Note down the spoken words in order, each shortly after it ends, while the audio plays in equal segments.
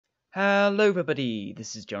Hello everybody,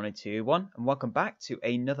 this is Johnny21 and welcome back to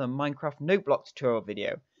another Minecraft Noteblock tutorial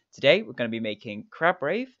video. Today we're going to be making Crab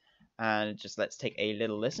Rave, and just let's take a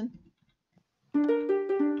little listen.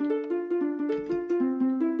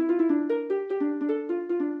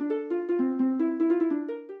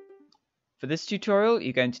 For this tutorial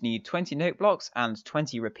you're going to need 20 note blocks and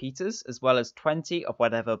 20 repeaters, as well as 20 of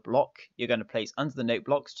whatever block you're going to place under the note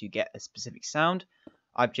blocks to get a specific sound.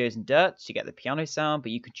 I've chosen dirt to get the piano sound,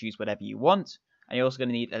 but you can choose whatever you want. And you're also going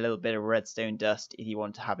to need a little bit of redstone dust if you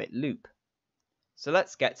want to have it loop. So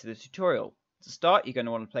let's get to the tutorial. To start, you're going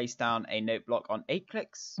to want to place down a note block on 8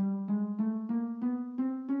 clicks.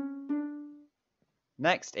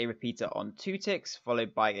 Next, a repeater on 2 ticks,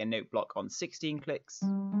 followed by a note block on 16 clicks.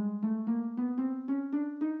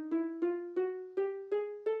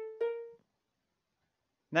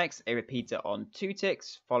 Next, a repeater on 2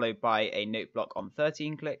 ticks, followed by a note block on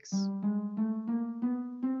 13 clicks.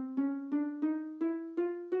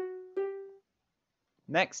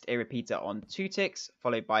 Next, a repeater on 2 ticks,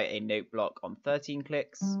 followed by a note block on 13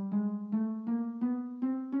 clicks.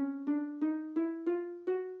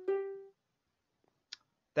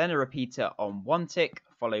 Then a repeater on 1 tick,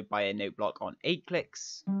 followed by a note block on 8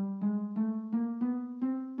 clicks.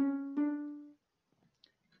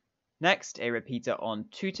 Next, a repeater on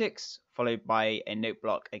 2 ticks, followed by a note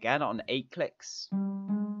block again on 8 clicks.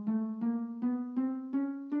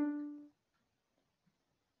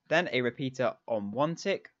 Then a repeater on 1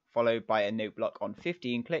 tick, followed by a note block on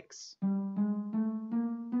 15 clicks.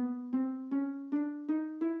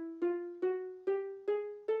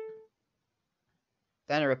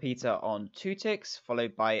 Then a repeater on 2 ticks,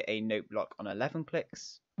 followed by a note block on 11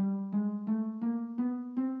 clicks.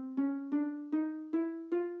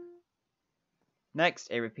 Next,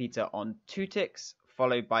 a repeater on 2 ticks,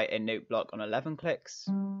 followed by a note block on 11 clicks.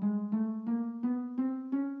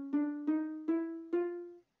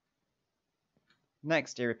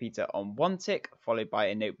 Next, a repeater on 1 tick, followed by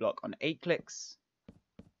a note block on 8 clicks.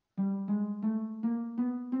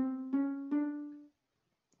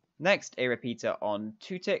 Next, a repeater on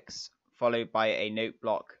 2 ticks, followed by a note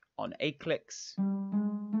block on 8 clicks.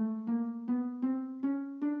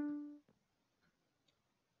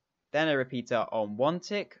 Then a repeater on 1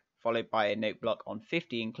 tick, followed by a note block on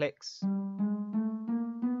 15 clicks.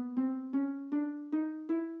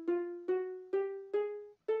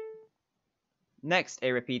 Next,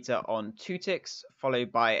 a repeater on 2 ticks,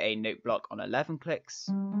 followed by a note block on 11 clicks.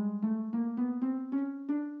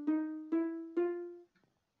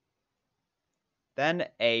 Then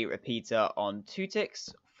a repeater on 2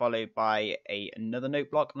 ticks, followed by another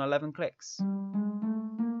note block on 11 clicks.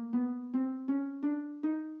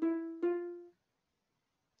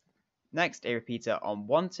 Next, a repeater on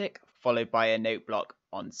 1 tick, followed by a note block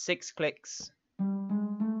on 6 clicks.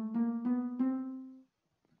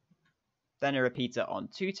 Then a repeater on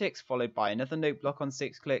 2 ticks, followed by another note block on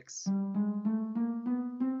 6 clicks.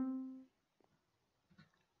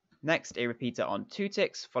 Next, a repeater on 2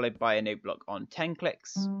 ticks, followed by a note block on 10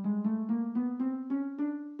 clicks.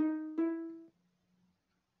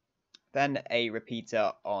 Then a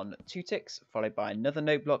repeater on 2 ticks, followed by another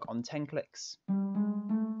note block on 10 clicks.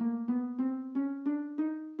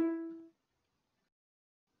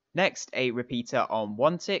 Next, a repeater on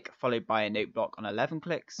 1 tick, followed by a note block on 11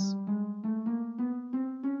 clicks.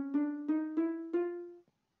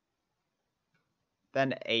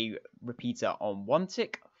 Then a repeater on 1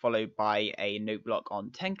 tick, followed by a note block on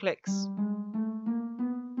 10 clicks.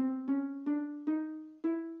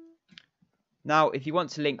 Now, if you want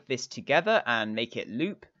to link this together and make it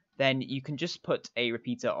loop, then you can just put a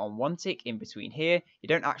repeater on 1 tick in between here. You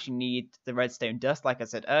don't actually need the redstone dust like I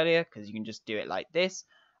said earlier, because you can just do it like this.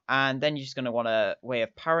 And then you're just going to want a way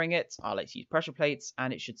of powering it. I like to use pressure plates,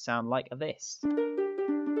 and it should sound like this.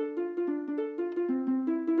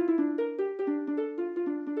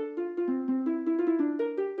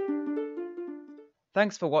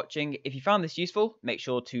 Thanks for watching. If you found this useful, make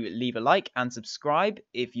sure to leave a like and subscribe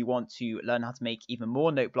if you want to learn how to make even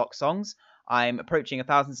more Noteblock songs. I'm approaching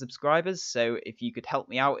 1,000 subscribers, so if you could help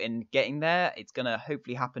me out in getting there, it's going to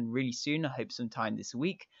hopefully happen really soon. I hope sometime this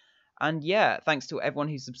week. And yeah, thanks to everyone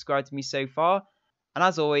who's subscribed to me so far. And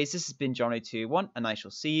as always, this has been Johnny21, and I shall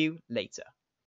see you later.